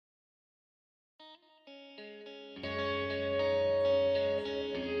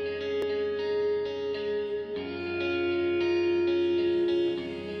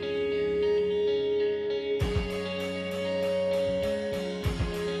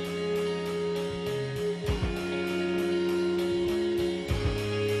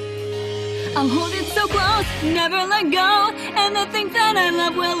I'll hold it so close, never let go. And the things that I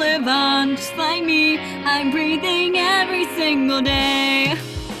love will live on. Just like me, I'm breathing every single day.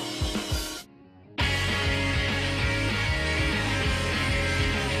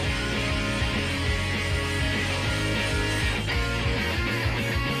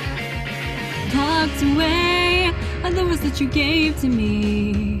 Locked away are the words that you gave to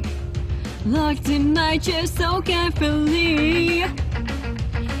me. Locked in my chest so carefully.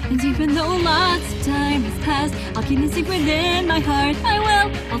 And even though lots of time has passed, I'll keep them secret in my heart.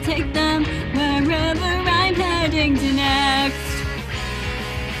 I'll take them wherever I'm heading to next.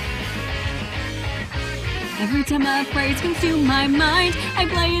 Every time a phrase comes to my mind, I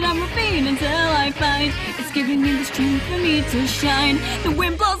play it on repeat until I find it's giving me the strength for me to shine. The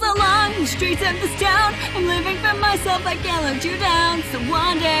wind blows along the streets of this town. I'm living for myself, I can't let you down. So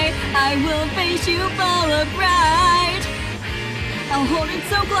one day I will face you full of pride. I'll hold it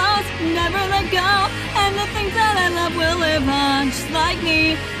so close, never let go. And the things that I love will live on. Just like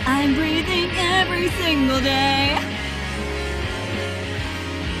me, I'm breathing every single day.